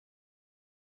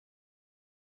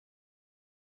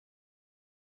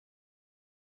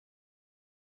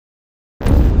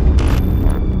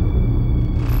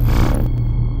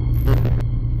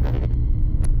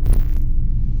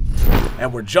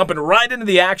And we're jumping right into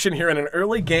the action here in an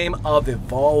early game of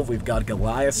Evolve. We've got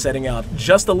Goliath setting out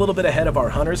just a little bit ahead of our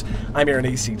hunters. I'm Aaron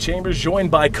AC Chambers, joined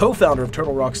by co-founder of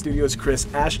Turtle Rock Studios,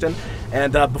 Chris Ashton.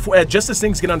 And just as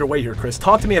things get underway here, Chris,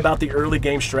 talk to me about the early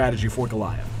game strategy for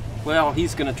Goliath. Well,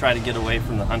 he's going to try to get away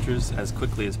from the hunters as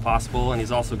quickly as possible, and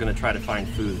he's also going to try to find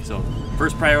food. So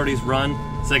first priority is run,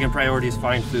 second priority is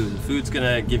find food. The food's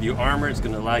going to give you armor, it's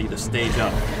going to allow you to stage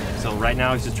up. So right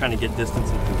now he's just trying to get distance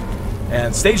and food.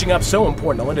 And staging up so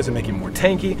important. Not only does it make him more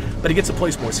tanky, but he gets to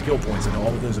place more skill points into all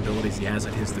of those abilities he has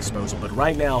at his disposal. But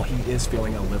right now, he is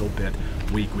feeling a little bit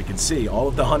weak. We can see all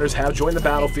of the hunters have joined the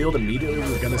battlefield. Immediately,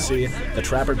 we're going to see the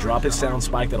Trapper drop his sound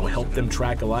spike that'll help them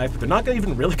track Goliath. But they're not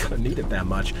even really going to need it that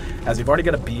much, as they've already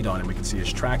got a bead on him. We can see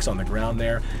his tracks on the ground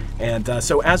there. And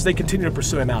so as they continue to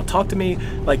pursue him out, talk to me,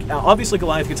 like, obviously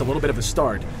Goliath gets a little bit of a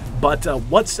start, but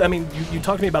you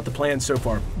talk to me about the plan so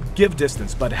far. Give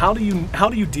distance, but how do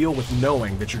you deal with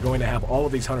knowing that you're going to have all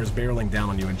of these hunters barreling down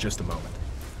on you in just a moment?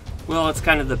 Well, it's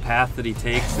kind of the path that he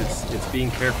takes. It's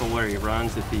being careful where he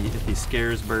runs. If he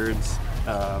scares birds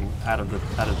out of the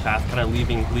path, kind of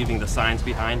leaving the signs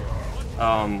behind.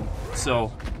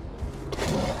 So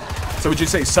would you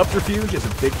say subterfuge is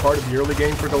a big part of the early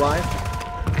game for Goliath?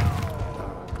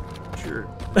 Sure.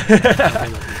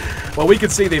 Well, we can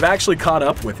see they've actually caught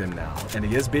up with him now, and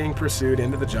he is being pursued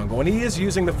into the jungle, and he is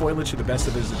using the foliage to the best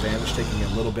of his advantage, taking a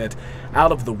little bit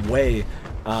out of the way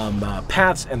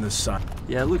paths and the sun.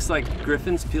 Yeah, it looks like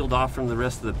Griffin's peeled off from the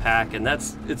rest of the pack, and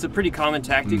it's a pretty common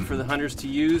tactic for the hunters to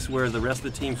use, where the rest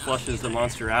of the team flushes the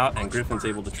monster out and Griffin's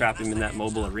able to trap him in that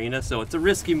mobile arena. So it's a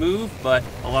risky move, but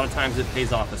a lot of times it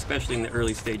pays off, especially in the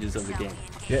early stages of the game.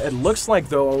 Yeah, it looks like,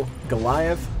 though,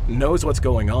 Goliath knows what's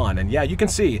going on. And yeah, you can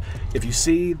see, if you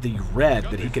see the red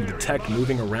that he can detect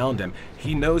moving around him,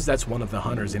 he knows that's one of the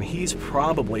hunters, and he's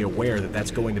probably aware that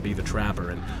that's going to be the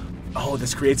Trapper. And oh,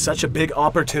 this creates such a big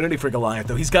opportunity for Goliath,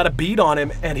 though. He's got a bead on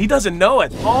him, and he doesn't know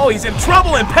it. Oh, he's in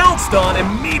trouble and pounced on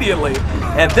immediately.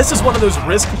 And this is one of those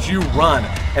risks you run,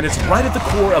 and it's right at the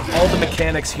core of all the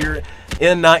mechanics here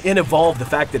in Evolve. The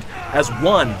fact that as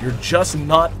one, you're just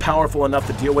not powerful enough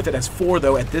to deal with it. As four,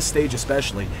 though, at this stage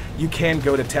especially, you can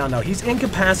go to town. Now, he's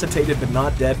incapacitated but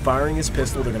not dead, firing his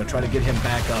pistol. They're going to try to get him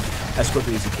back up as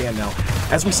quickly as he can now.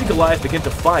 As we see Goliath begin to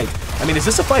fight, I mean, is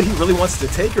this a fight he really wants to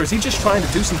take, or is he just trying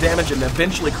to do some damage and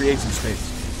eventually create some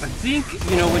space? I think,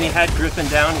 when he had Griffin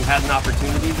down, he had an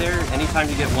opportunity there. Anytime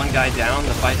you get one guy down,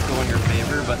 the fight's go in your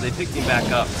favor, but they picked him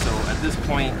back up. So at this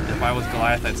point, if I was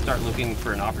Goliath, I'd start looking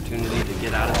for an opportunity to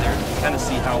get out of there. You kind of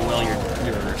see how well your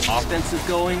offense is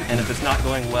going, and if it's not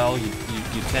going well, you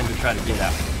tend to try to get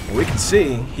out. We can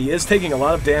see he is taking a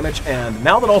lot of damage, and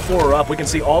now that all four are up, we can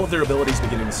see all of their abilities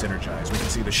beginning to synergize. We can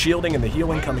see the shielding and the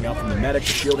healing coming out from the medic, the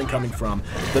shielding coming from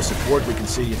the support. We can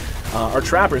see our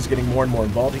Trapper is getting more and more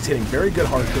involved. He's hitting very good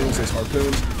harpoons. His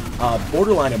harpoons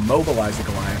borderline immobilize the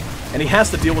Goliath, and he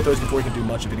has to deal with those before he can do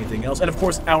much of anything else. And of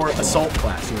course, our assault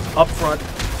class, who is up front,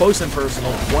 close and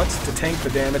personal, wants to tank the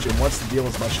damage and wants to deal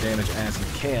as much damage as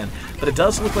he can. But it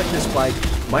does look like this fight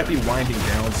might be winding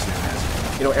down soon, as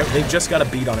they've just got a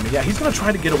beat on him. Yeah, he's going to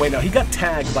try to get away now. He got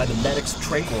tagged by the medic's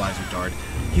tranquilizer dart.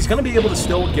 He's going to be able to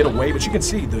still get away, but you can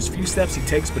see those few steps he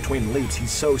takes between leaps, he's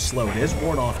so slow. It is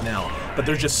worn off now, but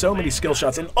there's just so many skill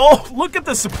shots. And oh, look at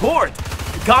the support!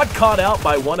 Got caught out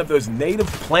by one of those native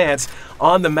plants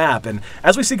on the map. And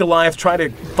as we see Goliath try to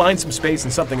find some space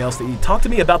and something else to eat, talk to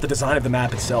me about the design of the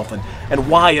map itself and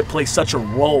why it plays such a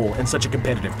role in such a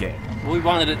competitive game. Well, we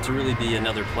wanted it to really be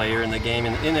another player in the game,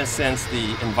 and in a sense, the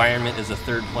environment is a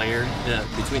third player.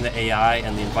 Between the AI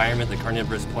and the environment, the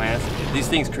carnivorous plants, these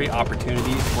things create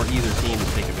opportunities for either team to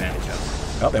take advantage of.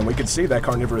 Oh, and we can see that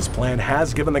carnivorous plant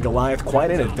has given the Goliath quite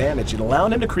an advantage. It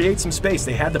allowed him to create some space.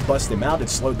 They had to bust him out. It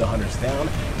slowed the hunters down,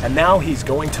 and now he's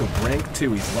going to rank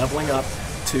 2. He's leveling up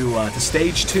to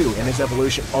stage 2 in his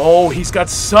evolution. Oh, he's got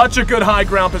such a good high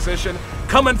ground position,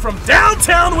 coming from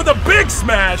downtown with a big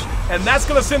smash, and that's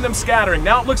going to send them scattering.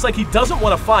 Now it looks like he doesn't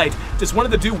want to fight, just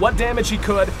wanted to do what damage he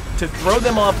could to throw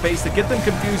them off base, to get them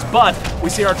confused, but we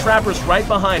see our Trappers right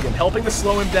behind him, helping to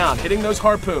slow him down, hitting those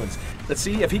harpoons. Let's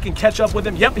see if he can catch up with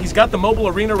him. Yep, he's got the mobile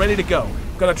arena ready to go.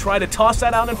 Gonna try to toss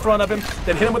that out in front of him,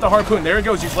 then hit him with the harpoon. There he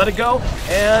goes, he's let it go,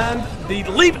 and the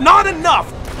leap, not enough!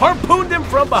 Harpooned him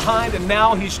from behind, and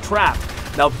now he's trapped.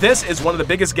 Now this is one of the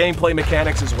biggest gameplay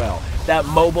mechanics as well, that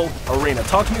mobile arena.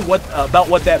 Talk to me about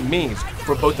what that means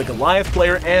for both the Goliath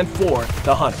player and for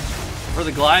the hunters. For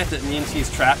the Goliath, it means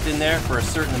he's trapped in there for a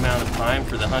certain amount of time.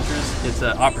 For the hunters, it's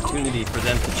an opportunity for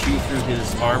them to chew through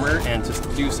his armor and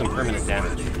to do some permanent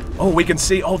damage. Oh, we can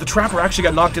see, oh, the Trapper actually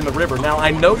got knocked in the river. Now, I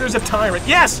know there's a Tyrant.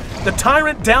 Yes, the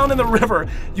Tyrant down in the river.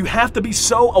 You have to be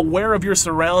so aware of your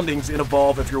surroundings in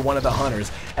Evolve if you're one of the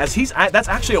hunters. As that's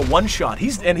actually a one-shot.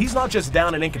 He's not just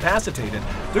down and incapacitated.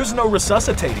 There's no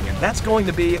resuscitating him. That's going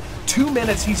to be 2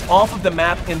 minutes. He's off of the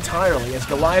map entirely as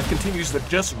Goliath continues to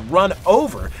just run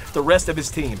over the rest of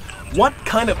his team. What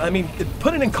kind of, I mean,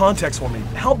 put it in context for me.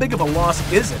 How big of a loss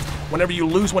is it whenever you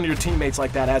lose one of your teammates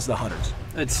like that as the hunters?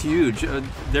 It's huge.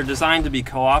 They're designed to be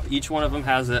co-op. Each one of them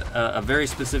has a very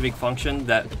specific function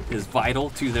that is vital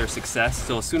to their success.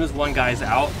 So as soon as one guy's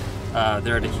out,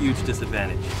 they're at a huge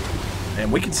disadvantage. And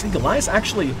we can see Goliath's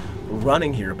actually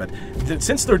running here, but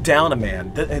since they're down a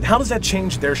man, how does that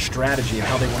change their strategy and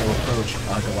how they want to approach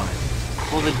Goliath?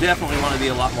 Well, they definitely want to be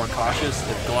a lot more cautious.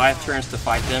 If Goliath turns to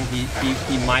fight them,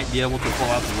 he might be able to pull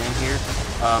out the win here.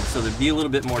 So they'd be a little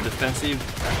bit more defensive.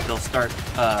 They'll start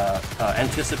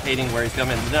anticipating where he's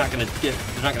coming. They're not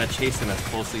going to chase him as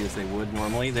closely as they would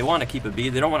normally. They want to keep a beat.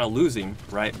 They don't want to lose him,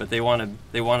 right? But they want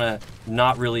to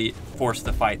not really force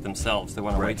the fight themselves. They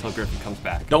want to wait till Griffin comes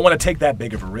back. Don't want to take that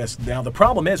big of a risk. Now the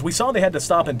problem is, we saw they had to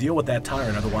stop and deal with that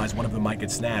Tyrant, otherwise one of them might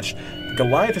get snatched.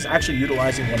 Goliath is actually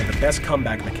utilizing one of the best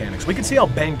comeback mechanics. We can see how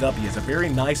banged up he is. A very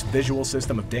nice visual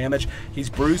system of damage. He's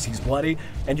bruised, he's bloody,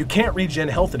 and you can't regen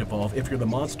health in Evolve if you're the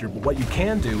monster, but what you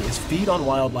can do is feed on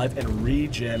wildlife and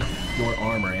regen your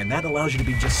armor, and that allows you to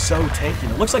be just so tanky.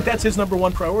 And it looks like that's his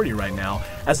 #1 priority right now,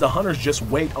 as the hunters just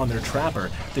wait on their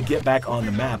Trapper to get back on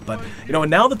the map. But, you know,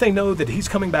 and now that they know that he's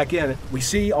coming back in, we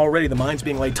see already the mines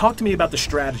being laid. Talk to me about the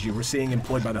strategy we're seeing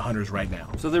employed by the hunters right now.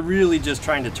 So they're really just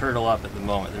trying to turtle up at the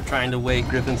moment. They're trying to wait.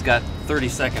 Griffin's got 30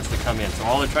 seconds to come in, so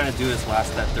all they're trying to do is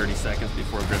last that 30 seconds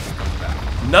before Griffin comes back.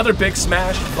 Another big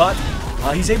smash, but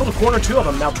he's able to corner 2 of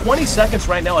them. Now 20 seconds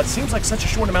right now, it seems like such a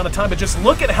short amount of time, but just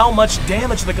look at how much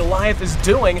damage the Goliath is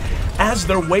doing as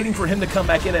they're waiting for him to come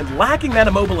back in, and lacking that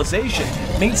immobilization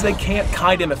means they can't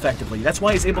kite him effectively. That's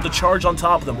why he's able to charge on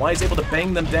top of them, why he's able to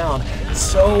bang them down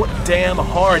so damn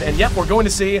hard. And yep, we're going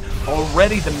to see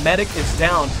already the medic is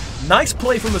down. Nice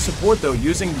play from the support though,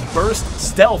 using the burst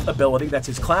stealth ability, that's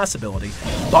his class ability.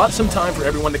 Bought some time for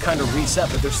everyone to kind of reset,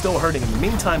 but they're still hurting. In the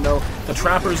meantime though, the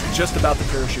Trapper's just about to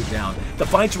parachute down. The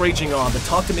fight's raging on, but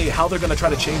talk to me how they're going to try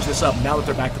to change this up now that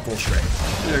they're back to full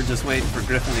strength. They're just waiting for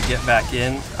Griffin to get back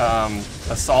in.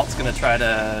 Assault's going to try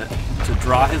to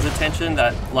draw his attention.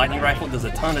 That lightning rifle does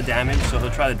a ton of damage, so he'll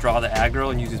try to draw the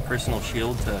aggro and use his personal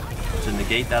shield to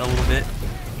negate that a little bit.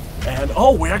 And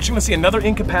oh, we're actually going to see another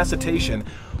incapacitation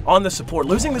on the support.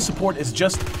 Losing the support is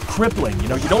just crippling. You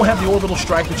know, you don't have the orbital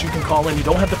strike that you can call in, you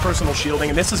don't have the personal shielding,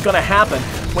 and this is going to happen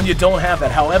when you don't have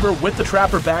that. However, with the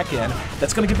Trapper back in,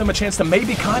 that's going to give them a chance to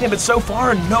maybe kite him, but so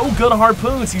far, no good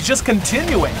harpoons. He's just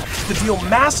continuing to deal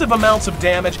massive amounts of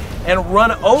damage and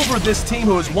run over this team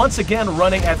who is once again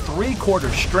running at 3/4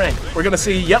 strength. We're going to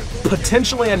see, yep,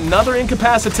 potentially another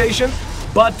incapacitation.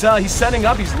 But he's setting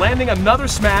up, he's landing another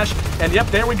smash, and yep,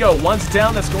 there we go. One's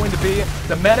down, that's going to be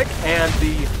the medic, and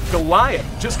the Goliath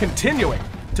just continuing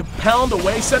to pound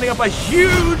away, setting up a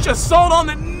huge assault on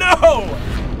the, no!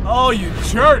 Oh, you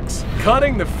jerks!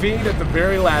 Cutting the feed at the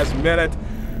very last minute.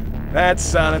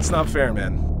 That's not fair,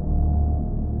 man.